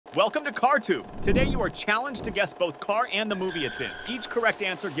Welcome to CarTube. Today you are challenged to guess both car and the movie it's in. Each correct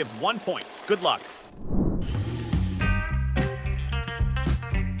answer gives 1 point. Good luck.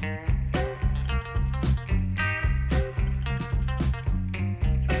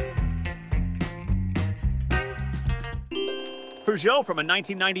 Peugeot from a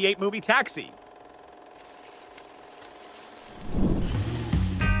 1998 movie Taxi.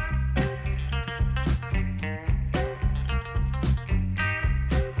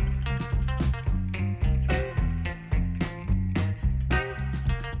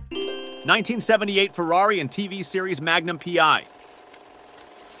 (1978) Ferrari and TV series Magnum P.I.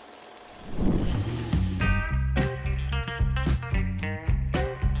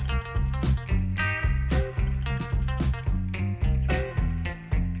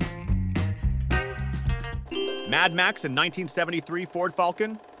 Mad Max and 1973 Ford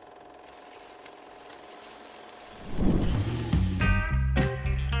Falcon.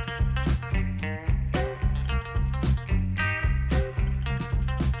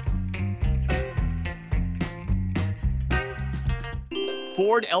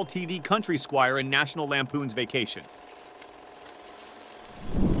 Ford LTD Country Squire in National Lampoon's Vacation.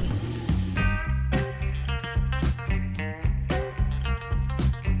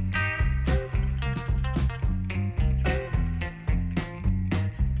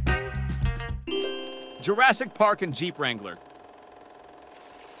 Jurassic Park and Jeep Wrangler.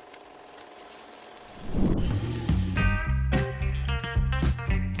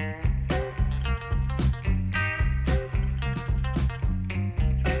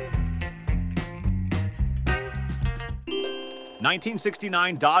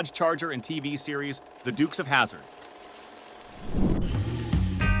 (1969) Dodge Charger and TV series The Dukes of Hazzard.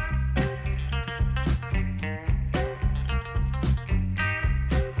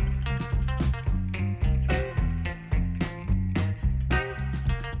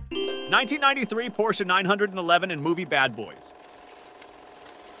 (1993) Porsche 911 and movie Bad Boys.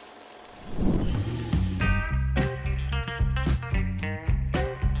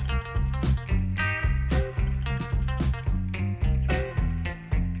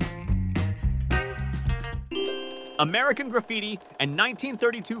 American Graffiti and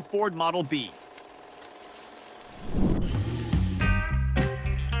 1932 Ford Model B.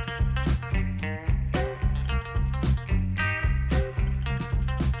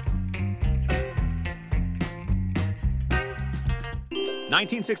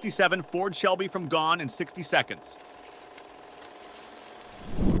 (1967) Ford Shelby from Gone in 60 Seconds.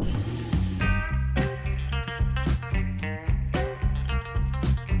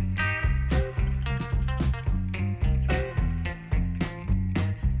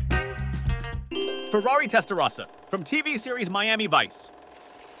 Ferrari Testarossa from TV series Miami Vice.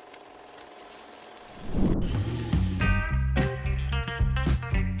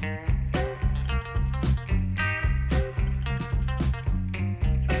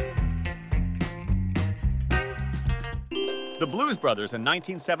 The Blues Brothers in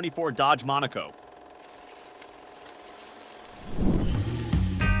 1974 Dodge Monaco.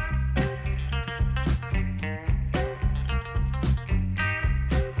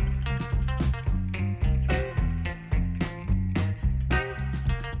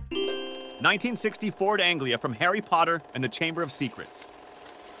 (1960) Ford Anglia from Harry Potter and the Chamber of Secrets.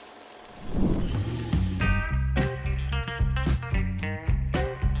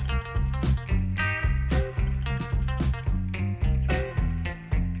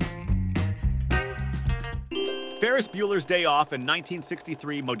 Ferris Bueller's Day Off in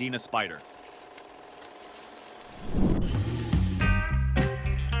 1963 Modena Spider.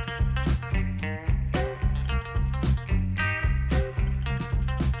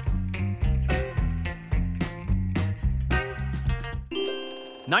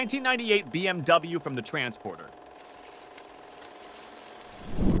 (1998) BMW from The Transporter.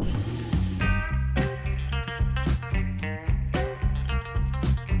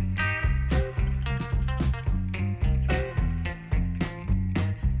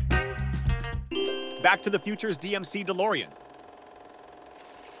 Back to the Future's DMC DeLorean.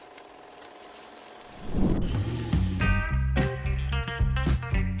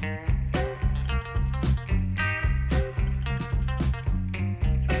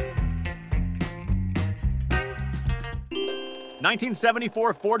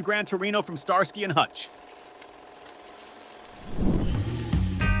 (1974) Ford Gran Torino from Starsky and Hutch.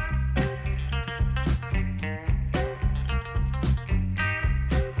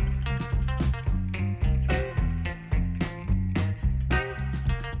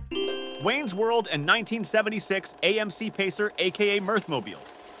 Wayne's World and 1976 AMC Pacer, aka Mirthmobile.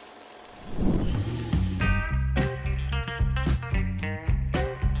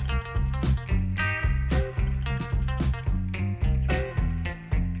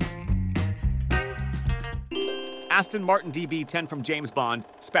 Aston Martin DB10 from James Bond,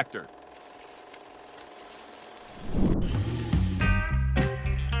 Spectre.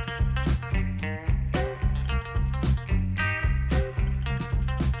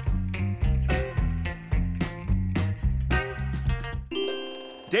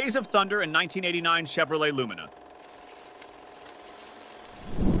 Days of Thunder and 1989 Chevrolet Lumina.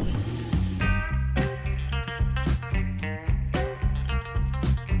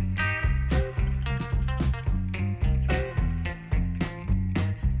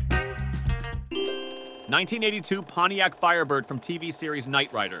 (1982) Pontiac Firebird from TV series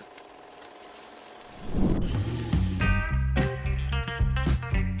Knight Rider.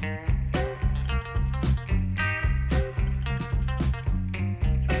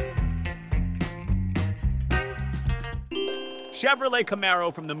 Chevrolet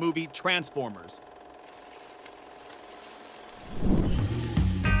Camaro from the movie Transformers.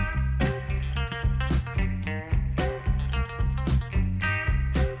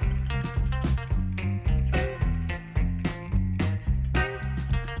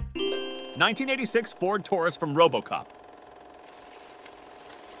 (1986) Ford Taurus from RoboCop.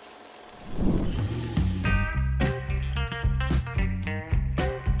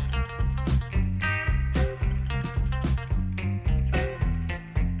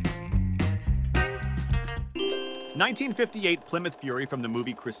 (1958) Plymouth Fury from the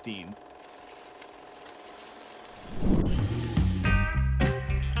movie Christine.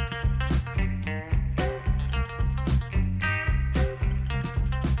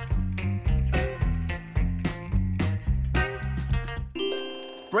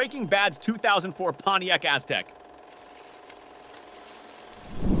 Breaking Bad's 2004 Pontiac Aztek.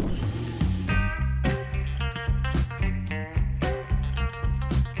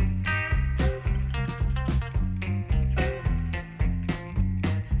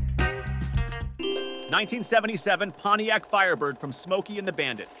 (1977) Pontiac Firebird from Smokey and the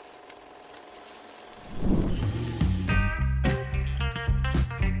Bandit.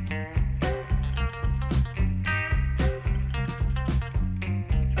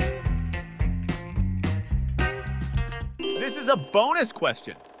 This is a bonus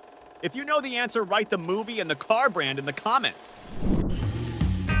question. If you know the answer, write the movie and the car brand in the comments.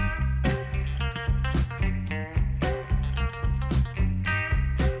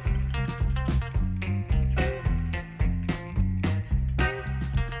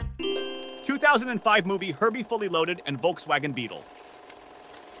 (2005) movie Herbie Fully Loaded and Volkswagen Beetle.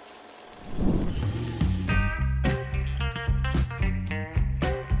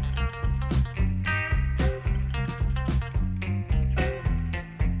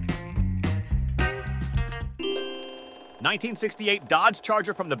 (1968) Dodge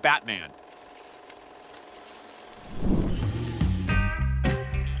Charger from the Batman.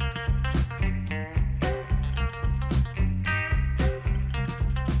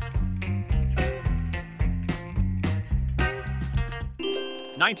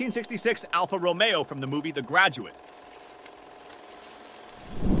 (1966) Alfa Romeo from the movie The Graduate.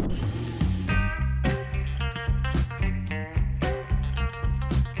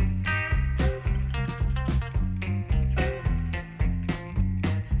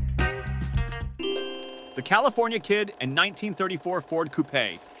 The California Kid and 1934 Ford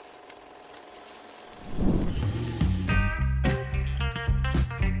Coupe.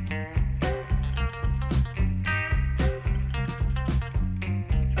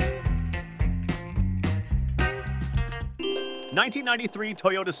 (1993)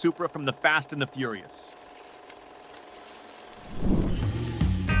 Toyota Supra from The Fast and the Furious.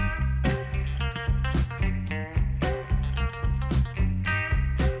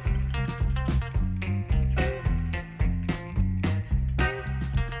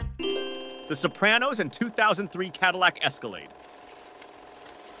 The Sopranos and 2003 Cadillac Escalade.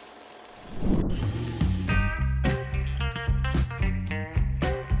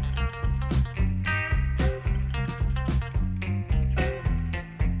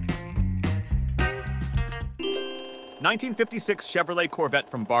 (1956) Chevrolet Corvette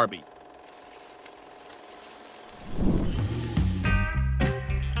from Barbie.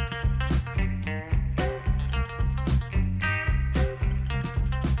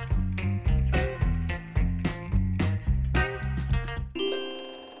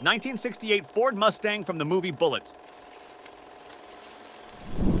 (1968) Ford Mustang from the movie Bullitt.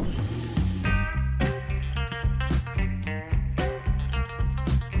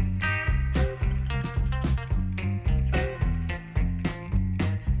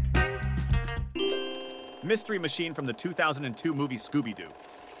 Mystery Machine from the 2002 movie Scooby-Doo.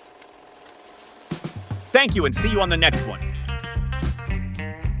 Thank you and see you on the next one.